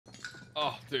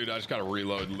Oh, dude, I just gotta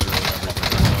reload literally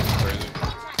everything. Crazy.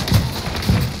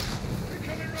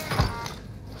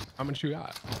 How much you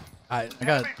got? I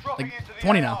got like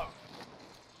 20 now.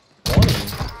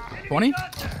 20? You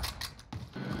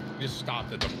just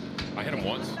stopped at the... I hit him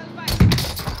once.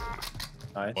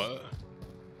 Nice. What?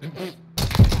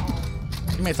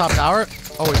 You made top tower?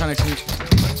 Oh, we're trying to sneak.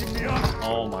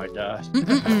 Oh my gosh.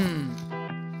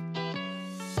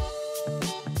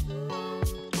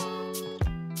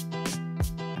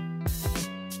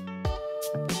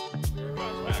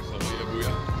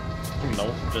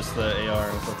 Nope, just the AR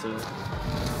and that's it.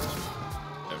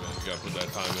 Yeah, man, you gotta put that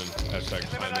time in. Hashtag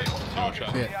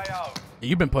time in. Yeah.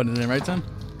 You've been putting it in, right, Tim?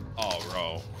 Oh,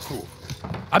 bro. Whew.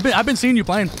 I've been seeing you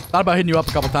playing. Thought about hitting you up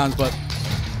a couple times, but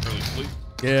Early sleep.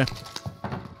 yeah.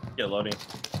 Get loading.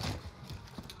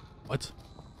 What?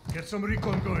 Get some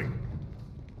recon going.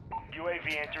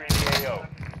 UAV entering the AO.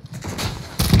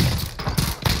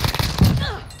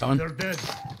 Coming. They're dead.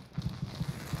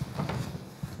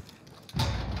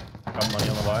 Got money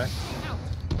on the buy.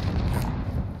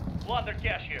 Lot their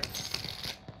cash here.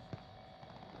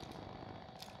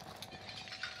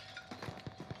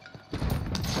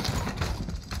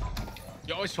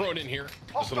 You always throw it in here.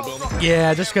 This little building.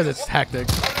 Yeah, just because it's hectic.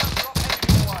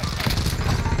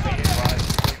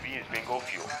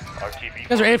 You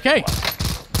guys are AFK.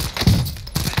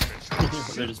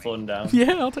 They're just floating down.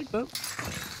 Yeah, I'll take that.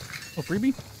 Oh,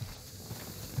 freebie.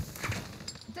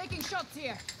 Taking shots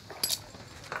here.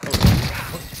 I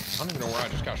don't even know where I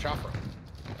just got shot from.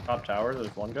 Top tower,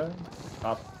 there's one guy.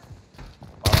 Top.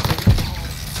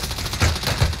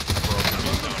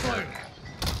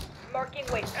 Marking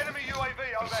weight. Enemy UAV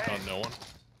overhead. Stunned no one.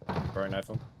 Very knife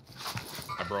him.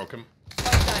 I broke him.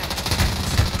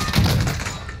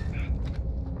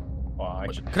 Oh, I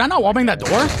should. Could I not wallbang that door?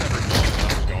 I was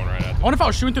going right at I wonder if I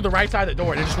was shooting through the right side of the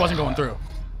door and it just wasn't going through.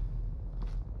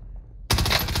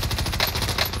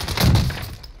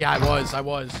 Yeah, I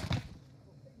was.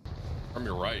 From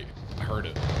your right. I heard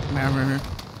it. Man, right here.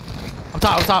 Up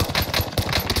top.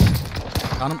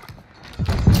 Got him.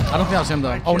 I don't think that was him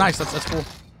though. Oh, nice. That's cool.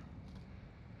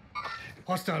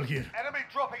 Hostile here. Enemy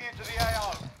dropping into the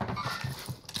AO.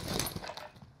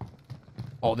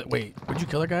 Oh, wait. Would you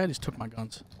kill that guy? I just took my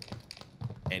guns.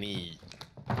 Any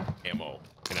ammo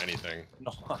in anything.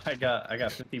 No, I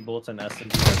got 50 bullets in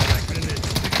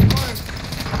SMG.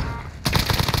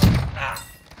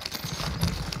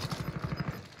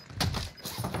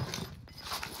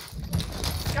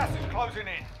 Gas is closing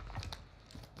in.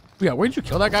 Yeah, where'd you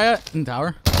kill that guy at? In the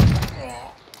tower?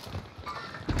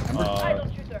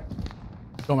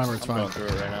 Don't remember, it's I'm fine. going through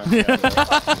it right now.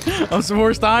 That was the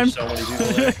worst time. So many people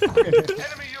there.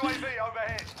 Enemy UAV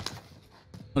overhead.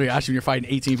 Look at Ashton, you're fighting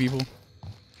 18 people.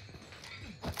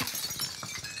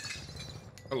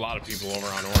 A lot of people over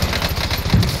on orange.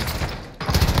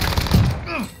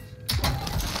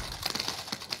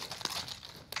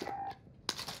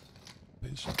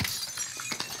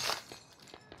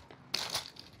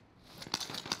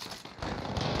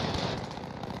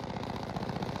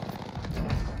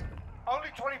 Only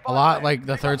 25 A lot left. like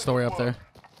the third story up there.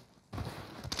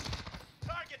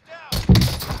 Target down.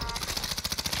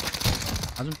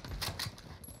 Imagine.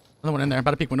 Another one in there.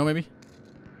 About to peek window, maybe.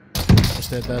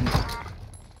 Just dead.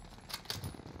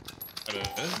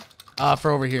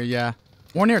 For over here, yeah.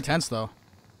 More near tents, though.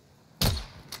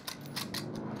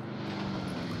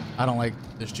 I don't like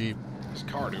this Jeep. This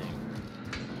car doing?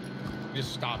 He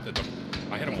just stopped at the...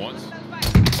 I hit him once.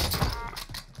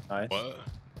 Nice. What?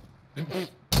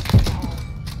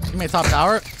 You made top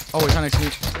tower? Oh, we're trying to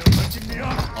sneak.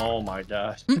 Oh my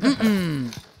gosh.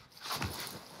 Loadout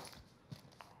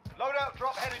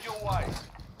drop headed your way.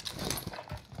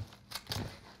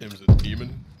 Tim's a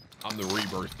demon. I'm the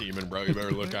Rebirth demon, bro. You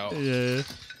better look out. Yeah.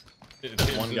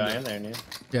 There's one guy in there, dude.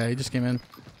 Yeah, he just came in.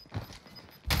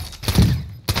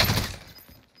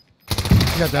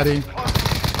 He got daddy.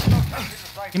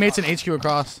 He made an HQ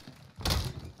across.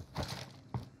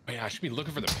 Oh, yeah, I should be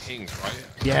looking for the pings, right?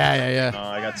 Yeah.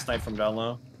 I got sniped from down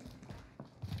low.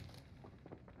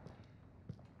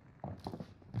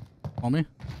 On me?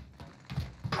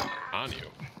 On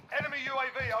you. Enemy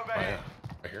UAV Oh, overhead. yeah.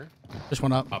 Right here? Just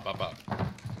went up. Up.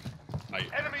 Right.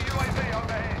 Enemy UAV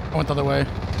overhead. I went the other way.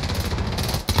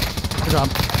 Good job.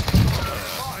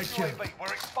 UAV, we're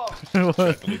exposed.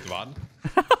 What? Delete the VOD.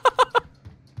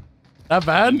 That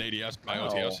bad? An ADS by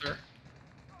OTS, sir.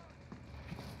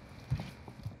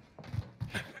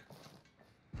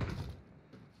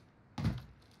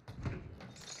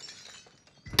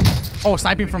 Oh,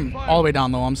 sniping from all the way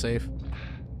down low. I'm safe.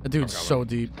 The dude's so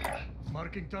deep.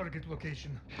 Marking target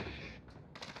location.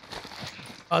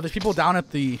 There's people down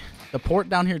at the The port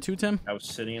down here too, Tim. I was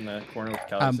sitting in the corner with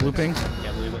Cal. I'm looping.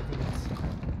 Can't believe it.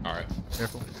 All right.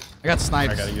 Careful. I got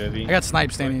snipes. I got a UAV. I got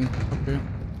snipes standing up here.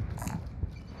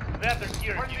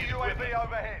 Friendly UAV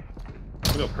overhead.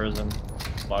 We'll go prison.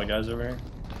 A lot of guys over here.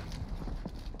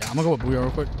 Yeah, I'm gonna go with Booya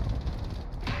real quick.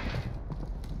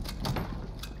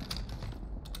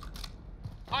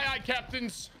 Aye,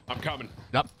 captains. I'm coming.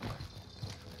 Yep.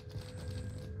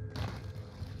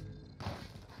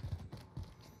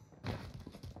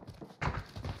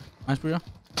 Nice, Booya.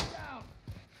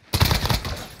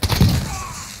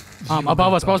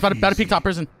 Above us. About to peek top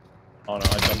prison. Oh no,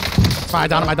 I jumped. It's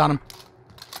fine. I downed him.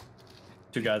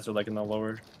 Two guys are like in the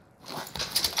lower.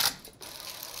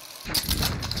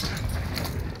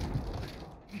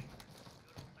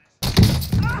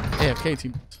 AFK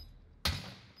team.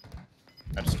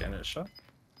 I just can't hit a shot.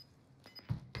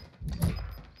 Did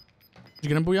you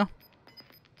get him, Booya?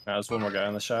 There's one more guy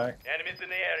in the shack. Enemies in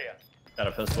the area. Got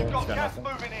a pistol. He's Got got gas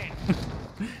nothing. moving in.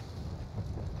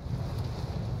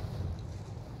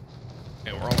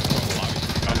 Yeah, we're almost on the lobby.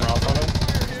 I'm off on him.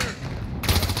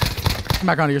 Come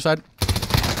back onto your side.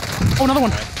 Oh, another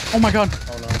one. Oh my god.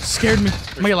 Oh no. Scared me.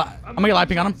 I'm gonna get live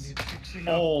ping on him.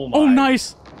 Oh my. Oh,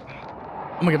 nice.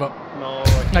 I'm gonna give up. No.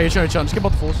 No, you're chilling. Just get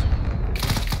both the fools.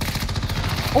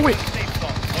 Oh, wait.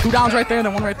 2 downs right there, and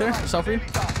then 1 right there. Selfie.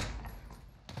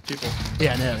 People.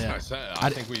 Yeah. I said, I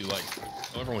think we like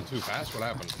everyone too fast. What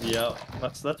happened? Yeah.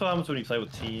 That's what happens when you play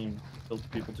with team. Kill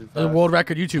people too There's a fast. world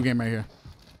record YouTube game right here.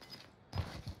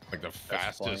 Like the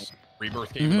That's fastest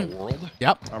rebirth game in the world.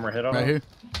 Yep. Armor hit on Right him. here.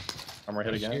 Armor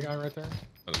hit You see a again. guy right there?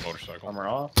 On the motorcycle. Armor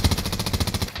off.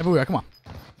 Hey, Booya, come on.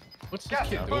 What's this Gas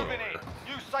kid is doing? moving in.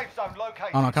 New safe zone located.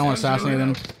 I don't know. I kind of want to assassinate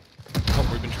him. Oh,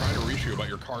 we've been trying to reach you about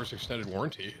your car's extended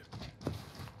warranty.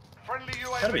 Friendly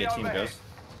Gotta be UAV a team overhead. ghost.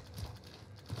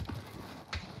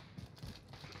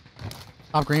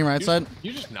 Top green, right side.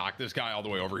 You just knocked this guy all the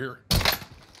way over here. I'm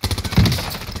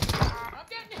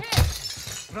getting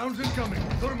hit. Rounds incoming.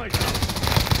 Thermite.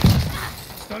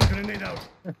 Stun grenade out.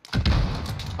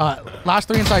 Last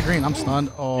 3 inside green. I'm stunned.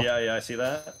 Oh. Yeah, I see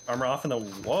that. Armor off in the.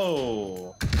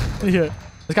 Whoa. Yeah.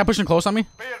 This guy pushing close on me.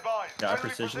 Be advised. Yeah, I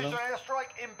Friendly precision precision them.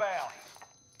 airstrike inbound.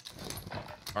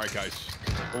 All right, guys.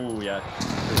 Oh yeah.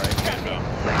 You're right.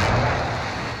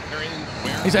 They're in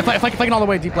where? He's flanking all the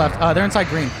way deep left. They're inside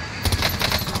green.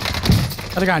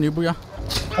 Other guy on you, Booya.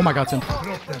 Oh my god, Tim. Drop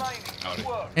them. Remaining. Good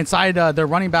work. Inside, they're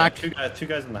running back. Two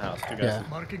guys in the house. Two guys. Yeah.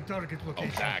 Marking target Oh,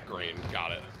 location. that green.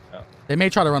 Got it. They may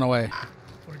try to run away.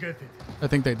 Forget it. I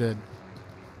think they did.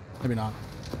 Maybe not.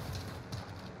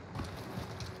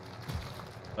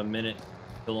 A minute.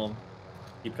 Kill them.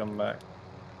 Keep coming back.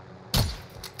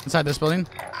 Inside this building.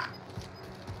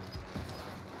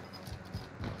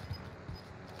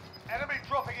 Enemy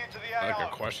dropping into the Like a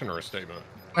AO. question or a statement?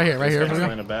 Right here, right This here. guy's Booya.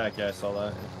 landed back. Yeah, I saw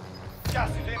that. Gas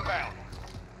is inbound.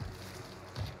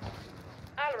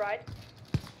 All right.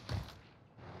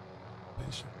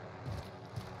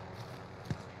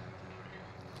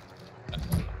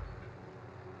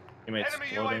 Teammates Enemy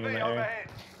floating in UAV the air. overhead.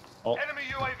 Oh, Enemy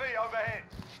UAV overhead.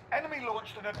 Enemy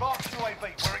launched an advanced UAV.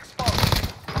 We're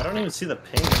exposed. I don't even see the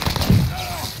ping.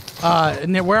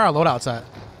 Near where our loadouts at?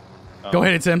 Go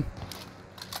ahead, it's him.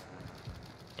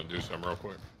 I'll do something real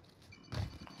quick.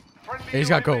 Friendly Yeah, he's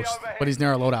got UAV ghost, overhead. but he's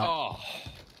near our loadout. Oh,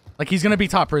 Like he's gonna be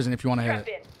top prison if you want to hit Trap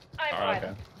it. in. I'm All right, fine.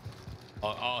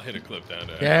 Okay. I'll hit a clip down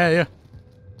there. Yeah.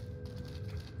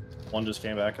 One just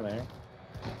came back in the air.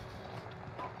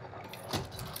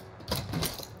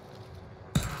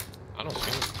 I don't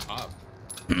see him top.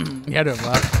 He had to have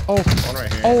left. Oh, One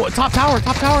right here. oh, top tower.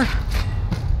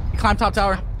 He climbed top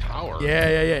tower. Tower.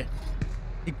 Yeah.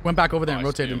 He went back over there and Oh,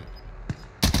 I see rotated. him.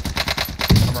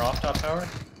 Armor off top tower.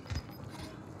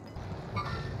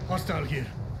 Hostile here.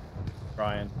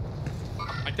 Ryan.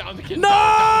 I downed the kid.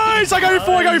 Nice! I got your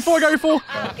full. I got your full.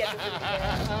 I'll get this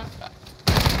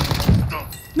together.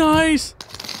 Nice.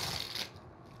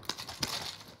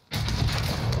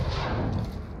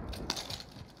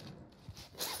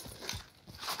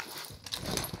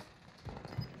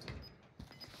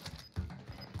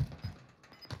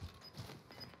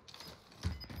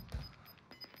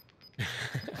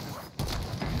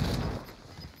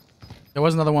 There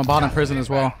was another one bottom prison as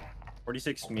well.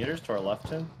 46 meters to our left,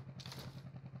 Tim.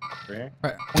 Over here.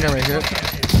 Right, one guy right here.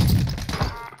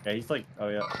 Yeah, he's like, oh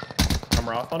yeah.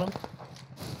 Armor off on him.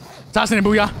 Assassinate,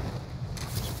 Booya.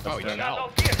 Oh, he's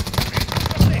out.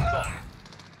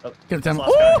 Oh, Get him, Tim.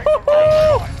 last guy.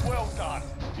 Ooh! Well done.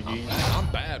 GG.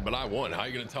 I'm bad, but I won. How are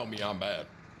you gonna tell me I'm bad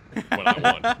when I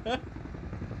won?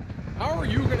 How are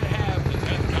you gonna have the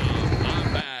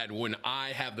I'm bad when I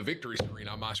have the victory screen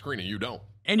on my screen and you don't?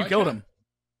 And you Right, killed Chad? him.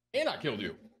 And I killed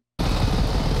you.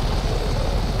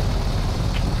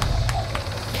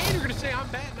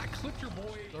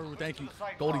 thank you.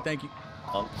 Goldie, thank you.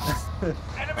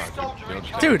 Enemy soldier in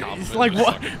Dude, it's like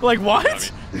what? Like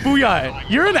what? Booya,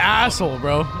 you're an asshole,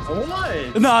 bro.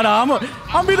 What? No,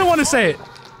 I'm be the one to say it.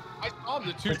 I saw him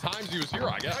the 2 times he was here,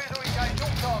 I guess. Clear to engage all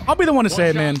targets. I'll be the one to say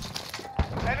it, man.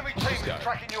 Enemy team is guy.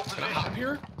 tracking your Can I hop position.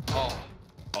 here? Oh,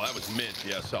 that was mint.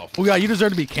 Yeah, self. Booya, you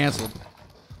deserve to be canceled.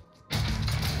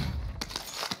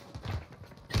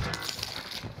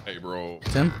 Hey, bro.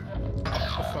 Tim? What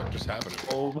the fuck just happened?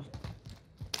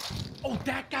 Oh,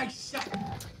 that guy sucked.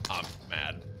 I'm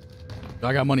mad.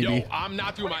 I got money, Yo, B. I'm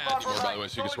not doing my ad anymore, by the way,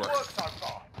 so you can Solid swear. work so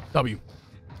far. W.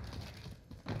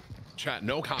 Chat,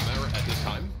 no comment at this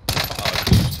time.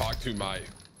 Please talk to my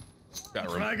chat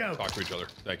room. Frag out. Talk to each other.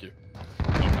 Thank you.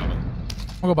 No comment.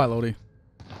 I'll go buy Lodi.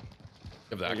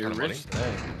 Give that You're kind of money. rich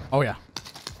today. Oh, yeah.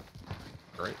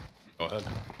 Great. Go ahead.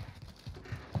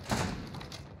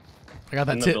 I got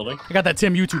that In the Tim. building? I got that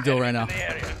Tim YouTube deal right now. In the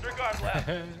area. Disregard left.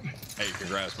 Hey,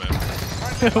 congrats,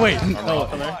 man. Wait, Armor oh,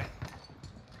 up in there.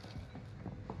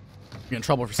 get in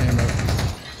trouble for saying that.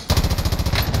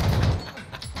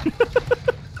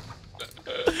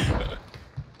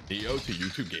 EO to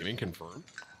YouTube Gaming confirmed.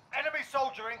 Enemy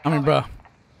soldier I mean, incoming. bro.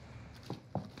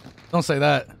 Don't say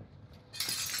that.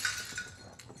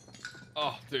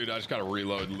 Oh, dude, I just gotta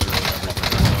reload literally everything.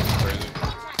 That's crazy.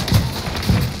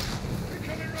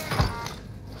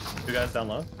 2 guys down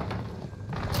low.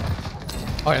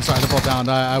 Oh, yeah, sorry, they're both down.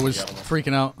 I was Yeah, I'm-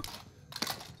 freaking out.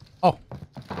 Oh.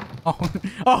 Oh.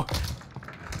 Oh.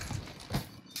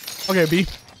 Okay, B.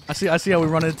 I see how we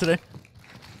run it today.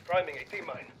 Priming a team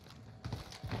mine.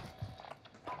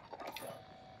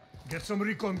 Get some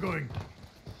recon going.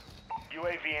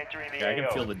 UAV entering the Yeah, I can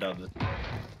AO. feel the dub.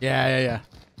 Yeah.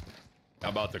 I'm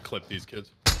about to clip these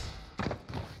kids.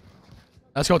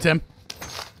 Let's go, Tim.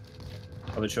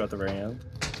 I'll show at the very end.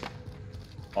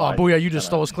 Oh, Booya, you just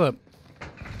stole his clip.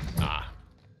 Nah.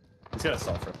 He's got a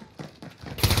sulfur.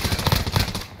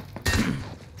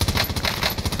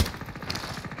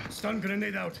 Stun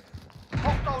grenade out.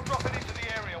 Hostile dropping into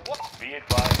the area. What? Be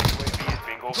advised, UAV is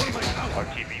being overlooked.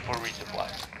 RTB for resupply.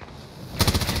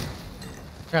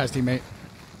 Guys, teammate.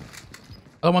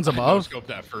 Other one's I above. scoped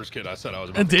that first kid I said I was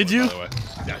about And to did clip, you? by the way.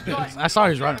 Yeah, I did. I saw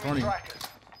he was right in front of you. Trackers.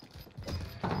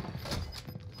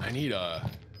 I need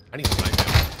sniper.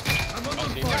 I'm on Oh,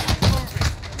 the team.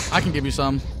 fire. I can give you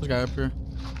some. This guy up here.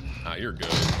 Nah, you're good.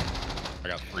 I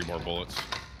got 3 more bullets.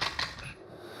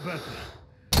 Better.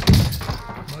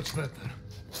 Much better.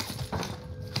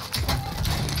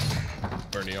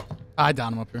 Where, Neo? I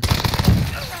downed him up here.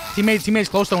 Teammates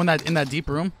close though in that deep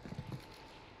room.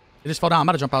 He just fell down. I'm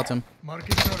about to jump out to him.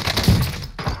 Marking target.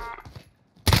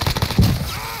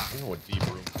 I don't know what deep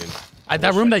room in.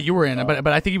 That room that you were in, but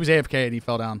I think he was AFK and he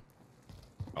fell down.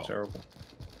 Oh. Terrible.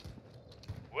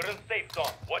 We're in safe zone.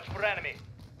 Watch for enemy.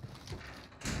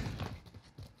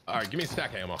 All right, give me a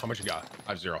stack of ammo. How much you got?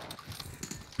 I have 0.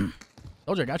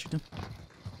 Told you I got you, Tim.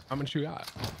 How much you got?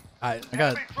 I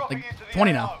got Enemy dropping like into the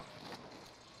 20 AO. now.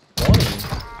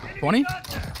 20?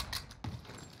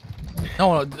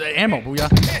 No, the ammo, Booya.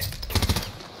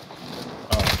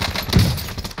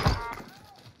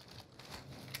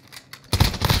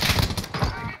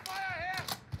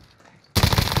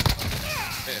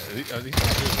 Are these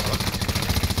guys doing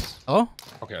what? Oh?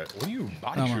 Okay, what are you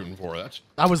body shooting for? That's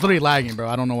I was literally lagging, bro.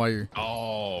 I don't know why you're.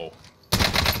 oh.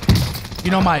 You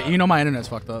know my internet's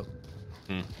fucked up.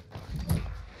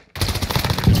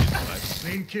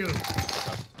 Main kill.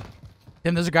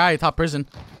 Tim, there's a guy at top prison.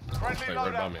 Friendly Wait, right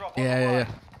above loadout me. drop on Yeah, the yeah, way. yeah.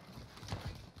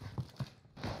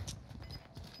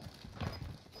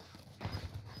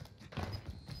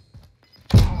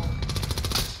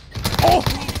 Oh!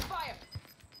 Fire.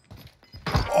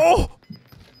 Oh!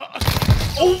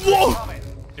 Oh, whoa!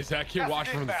 Is that kid Gas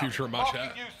watching from the inbound. future in my Marking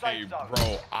chat? you Hey, safe zone.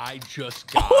 bro, I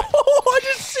just got Oh, I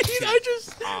just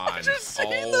seen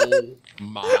on. that.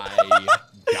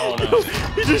 Oh my god.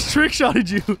 He just trick shotted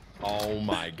you. Oh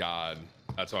my god.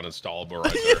 That's uninstallable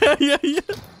right there. Yeah.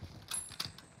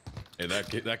 Hey,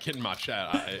 that kid in my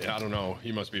chat, I don't know.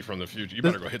 He must be from the future. You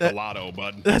better go hit the lotto,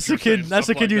 bud. That's the You're kid. saying That's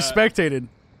the stuff kid you like that.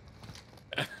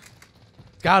 spectated.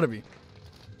 Gotta be.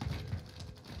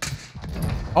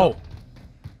 Oh.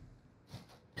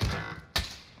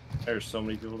 There's so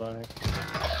many people down here.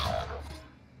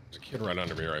 There's a kid right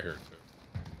under me right here,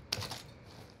 too.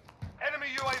 Enemy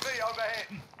UAV overhead.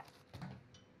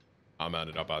 I'm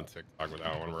ended up on TikTok with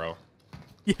that one, bro.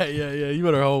 Yeah. You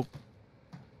better hope.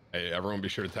 Hey, everyone be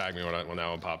sure to tag me when that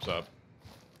one pops up.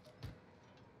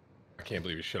 I can't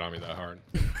believe you shit on me that hard.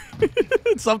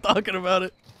 Stop talking about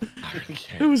it. I really It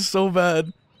can't. was so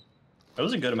bad. There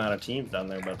was a good amount of teams down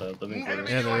there, but the living quarters.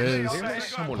 Yeah, there is. There's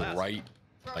someone right,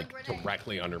 like,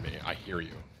 directly under me. I hear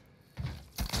you.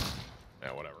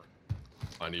 Yeah, whatever.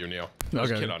 On to you, Neil. There's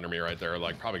a Okay. kid under me right there,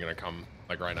 like probably gonna come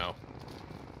like right now.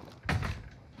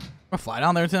 Wanna fly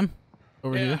down there, Tim?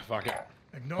 Over Yeah, here. fuck it.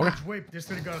 Acknowledge WAPE.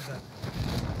 Disregard that.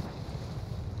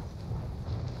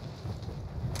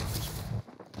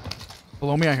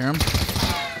 Below me, I hear him.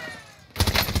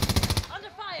 Under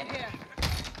fire here.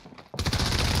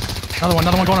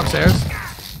 Another one going upstairs.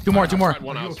 Two more.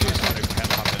 One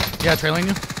outside. Yeah, trailing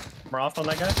you. We're off on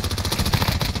that guy.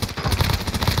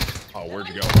 Oh, where'd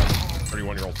you go?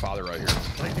 31-year-old father right here.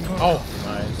 Lighting on. Oh,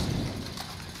 Nice.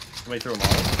 Somebody threw him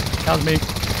off. that was me.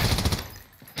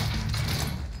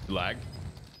 Lag.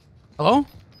 Hello?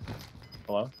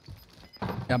 Hello? Yeah,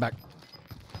 I'm back.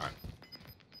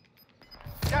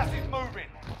 Gas is moving.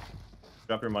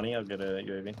 Drop your money, I'll get a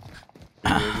UAV.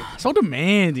 So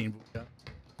demanding. I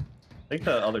think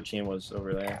the other team was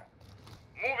over there.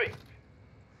 Moving.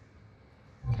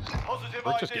 Positive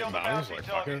We're just ID on getting the values, bounty like,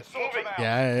 target. fucking- Sort them out.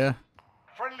 Yeah.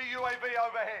 Friendly UAV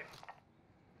overhead.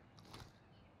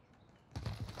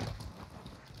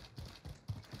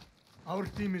 Our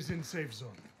team is in safe zone.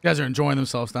 You guys are enjoying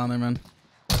themselves down there, man.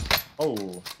 Oh,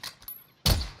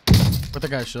 What the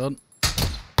guy showed.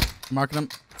 Marking him.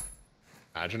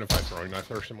 Imagine if I throwing knife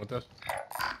thirst him with this.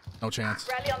 No chance.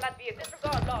 Rally on that vehicle.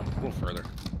 Disregard lock. A little further.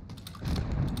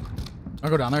 I'll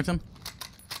go down there, Tim.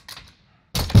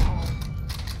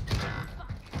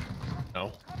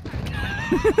 No.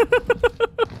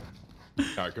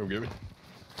 Alright, go get me.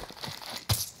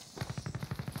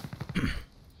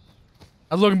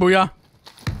 I was looking, Booya.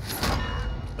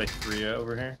 like 3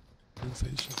 over here.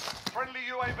 Friendly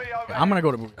UAV overhead. Yeah, I'm gonna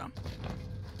go to Booya.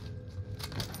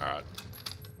 Alright.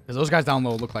 Because those guys down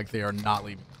low look like they are not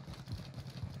leaving.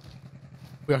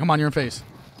 Booya, come on, you're in face.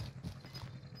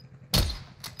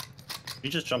 He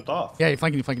just jumped off. Yeah, he's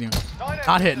flanking you. Nine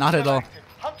Not hit enemies at all. selected.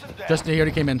 Hunt them down. Just he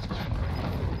already came in. Gas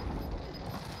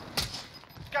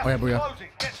Oh, yeah, is Booya. closing.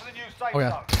 Get to the new safe Oh, yeah.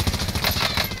 zone.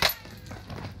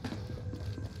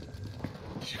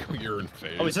 You're in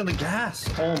phase. Oh, he's in the gas.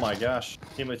 Oh my gosh.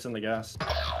 Teammate's in the gas.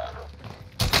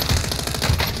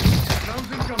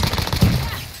 Rounds incoming.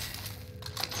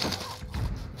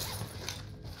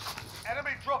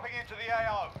 Enemy dropping into the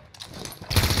AO.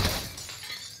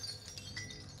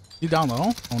 You down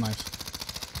low? Oh, nice.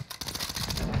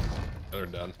 They're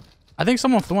done. I think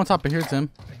someone flew on top of here,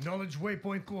 Tim. Acknowledge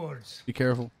waypoint coords. Be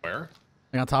careful. Where?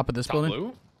 Like on top of this Top building.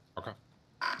 blue? Okay.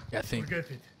 Yeah, I think.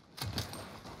 Forget it.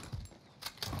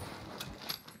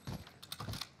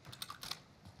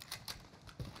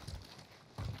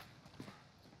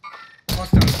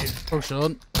 Hostile here. Oh,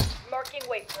 shield. Marking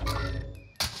waypoint.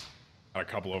 Got a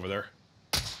couple over there.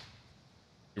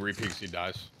 He repeats, he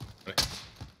dies. Ready?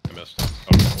 I missed. Oh,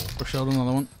 cool. Oh, shield,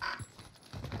 another one.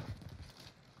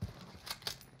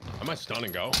 I might stun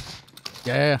and go.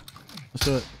 Yeah. Let's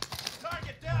do it.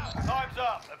 Target down. Time's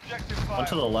up. Objective One to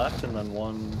failed. the left and then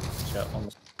one. Yeah, on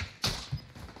the.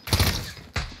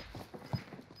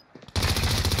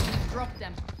 Drop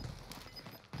them.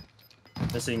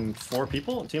 Missing 4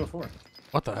 people? Team of 4.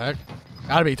 What the heck?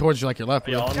 Gotta be towards you, like your left.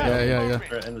 Yeah, on Yeah, the- yeah.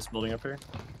 Right in this building up here.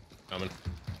 Coming.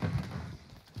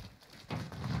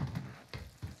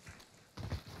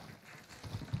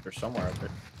 They're somewhere up here.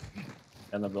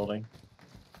 In the building.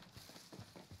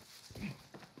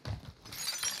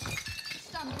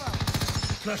 Stand low.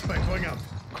 Flashbang going out.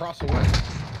 Cross the way.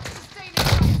 Sustain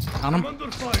it. On I'm him.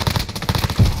 under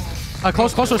fire.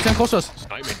 Close to us, Tim. Close to us.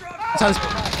 Snipe me. Inside this.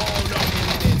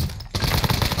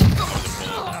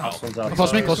 House one's out. Close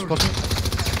to me. Close to me.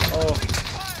 Oh,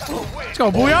 Let's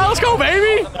go, Booyah. Let's go,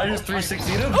 baby. I just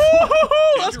 360'd him.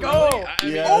 Woo-hoo-hoo, let's go.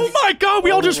 Yes. Oh my god,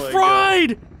 we all Oh just my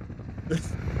fried.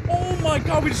 Oh my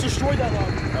god, we just destroyed that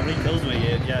lobby. How many kills we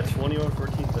get? Yeah, 21,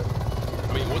 14.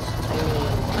 I mean, what's the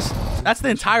total? That's the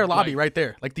entire lobby right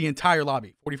there. Like the entire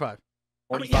lobby. 45.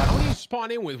 How many you spawn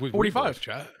in with 45. Rebirth,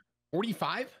 chat?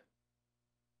 45?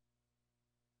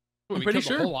 I'm pretty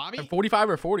sure. Whole lobby? 45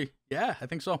 or 40. Yeah, I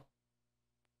think so.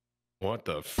 What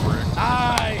the frick?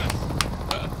 Nice.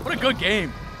 What a good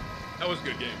game. That was a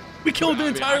good game. We killed the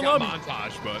entire I got lobby.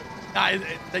 montage, but Nah,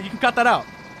 you can cut that out.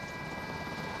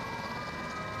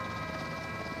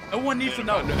 No one needs to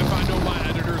know. if I know my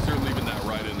editors, they're leaving that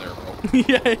right in there, bro.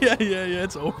 yeah,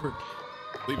 it's over.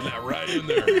 Leaving that right in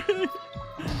there.